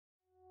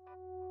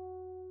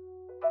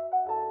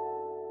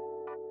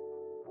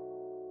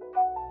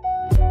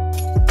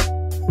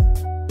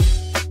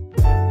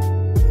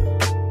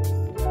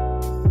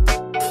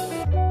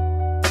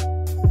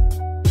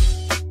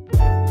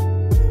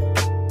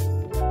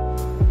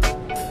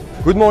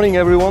Good morning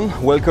everyone,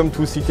 welcome to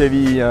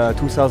Sitevi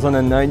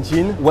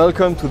 2019.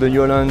 Welcome to the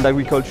HOLLAND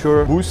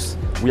agriculture booth.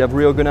 We have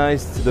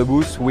reorganized the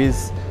booth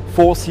with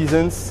 4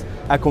 seasons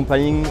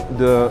accompanying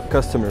the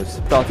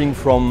customers, starting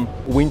from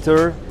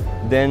winter,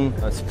 then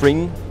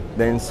spring,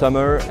 then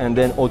summer and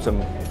then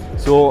autumn.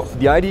 So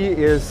the idea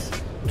is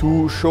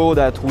to show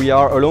that we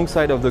are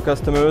alongside of the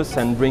customers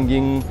and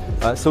bringing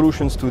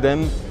solutions to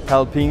them,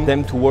 helping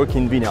them to work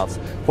in vineyards.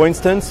 For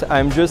instance,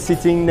 I'm just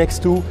sitting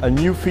next to a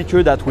new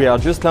feature that we are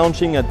just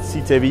launching at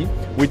Sitevi,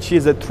 which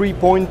is a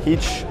 3-point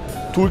hitch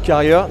tool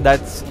carrier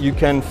that you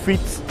can fit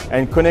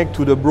and connect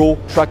to the Braud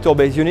tractor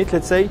base unit,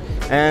 let's say,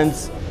 and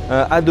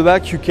at the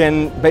back you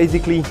can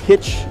basically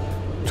hitch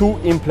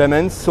 2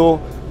 implements. So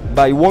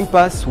by one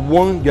pass,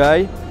 one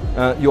guy,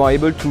 you are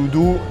able to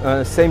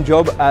do same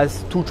job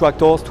as 2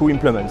 tractors, 2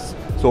 implements.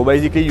 So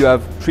basically you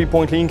have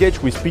 3-point linkage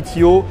with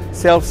PTO,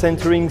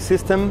 self-centering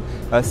system,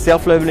 a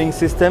self-leveling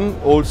system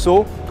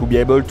also to be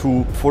able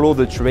to follow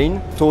the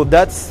terrain. So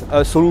that's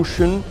a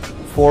solution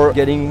for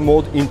getting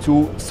more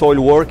into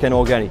soil work and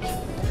organic.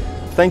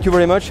 Thank you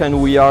very much,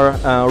 and we are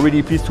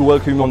really pleased to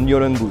welcome you on the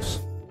HOLLAND booth.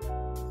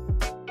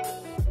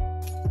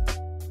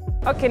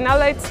 Okay, now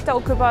let's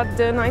talk about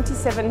the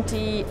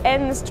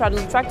 9070N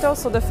straddle tractor.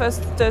 So the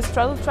first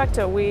straddle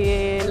tractor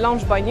we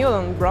launched by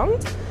HOLLAND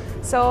Braud.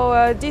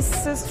 So this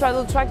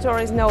straddle tractor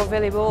is now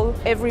available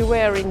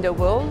everywhere in the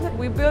world.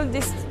 We built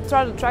this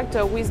straddle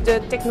tractor with the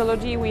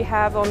technology we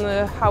have on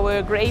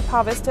our Grape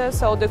harvester,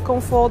 so the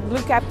Comfort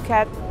Blue Cap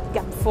Cat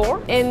Gap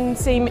 4, and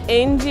same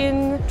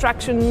engine,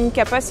 traction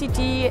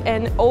capacity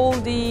and all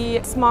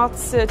the smart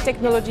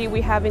technology we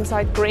have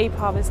inside Grape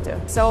harvester.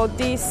 So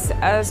this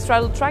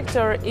straddle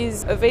tractor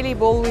is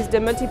available with the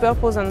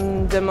multi-purpose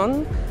on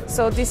demand.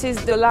 So this is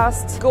the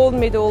last gold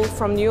medal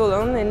from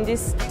HOLLAND, and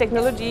this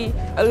technology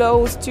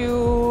allows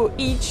to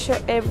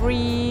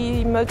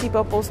every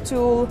multi-purpose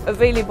tool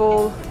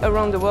available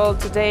around the world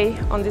today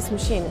on this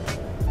machine.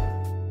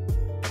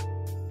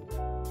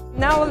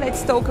 Now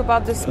let's talk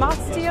about the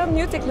SmartSteer,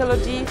 new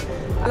technology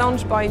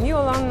launched by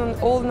HOLLAND on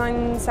all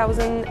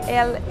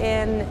 9000L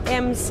and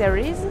M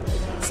series.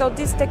 So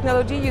this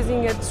technology,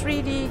 using a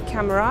 3D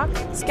camera,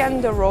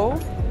 scanned the row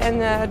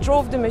and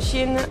drove the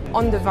machine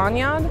on the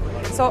vineyard.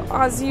 So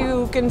as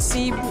you can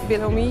see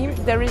below me,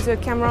 there is a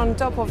camera on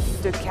top of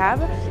the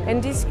cab,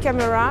 and this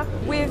camera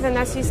with an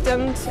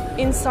assistant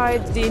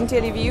inside the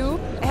InteliView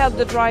helped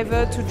the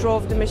driver to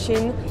drive the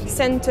machine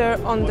center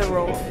on the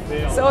row.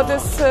 So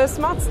this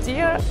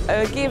SmartSteer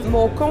gives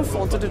more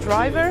comfort to the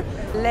driver,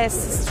 less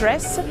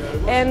stress,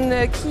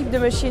 and keep the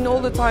machine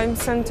all the time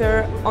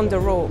center on the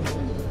row.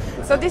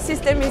 So this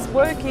system is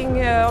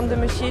working on the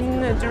machine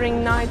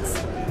during nights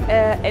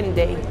and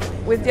day.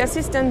 With the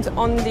assistant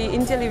on the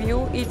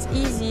InteliView, it's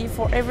easy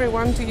for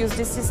everyone to use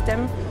this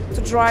system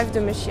to drive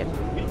the machine.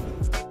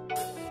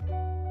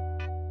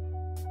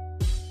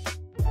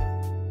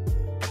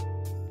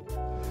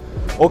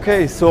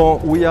 Okay, so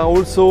we are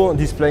also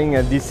displaying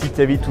at this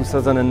Sitevi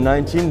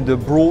 2019 the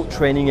Braud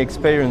training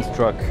experience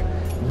truck.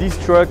 This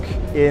truck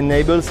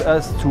enables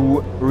us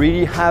to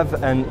really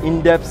have an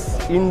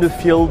in-depth,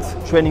 in-the-field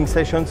training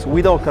sessions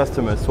with our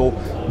customers. So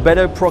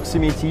better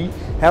proximity,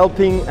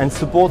 helping and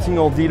supporting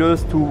our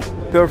dealers to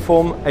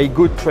perform a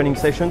good training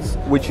sessions,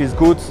 which is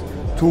good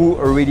to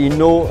really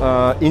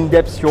know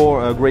in-depth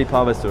your grape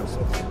harvesters.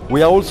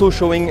 We are also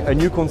showing a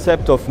new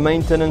concept of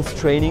maintenance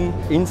training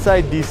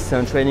inside this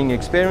training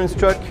experience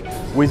truck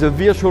with a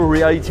virtual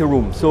reality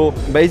room. So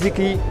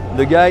basically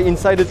the guy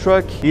inside the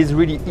truck is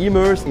really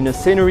immersed in a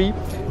scenery,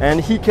 and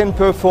he can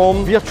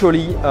perform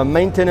virtually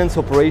maintenance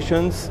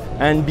operations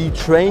and be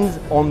trained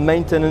on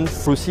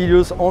maintenance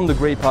procedures on the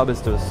grape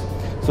harvesters.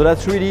 So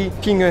that's really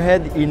looking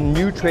ahead in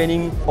new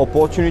training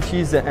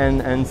opportunities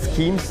and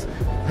schemes,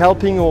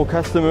 helping our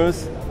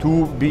customers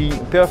to be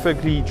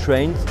perfectly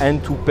trained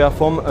and to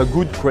perform a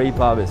good grape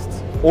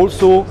harvest.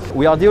 Also,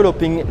 we are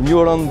developing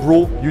HOLLAND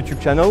Braud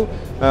YouTube channel.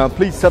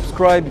 Please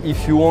subscribe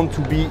if you want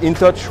to be in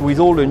touch with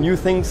all the new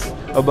things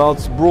about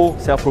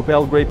Braud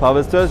self-propelled grape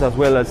harvesters as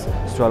well as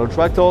straddle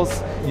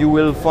tractors. You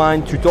will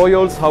find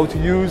tutorials how to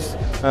use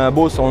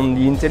both on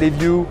the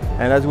InteliView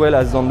and as well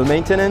as on the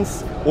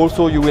maintenance.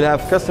 Also, you will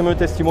have customer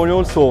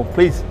testimonials, so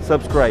please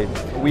subscribe.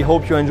 We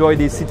hope you enjoy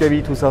this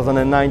Sitevi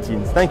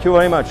 2019. Thank you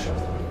very much.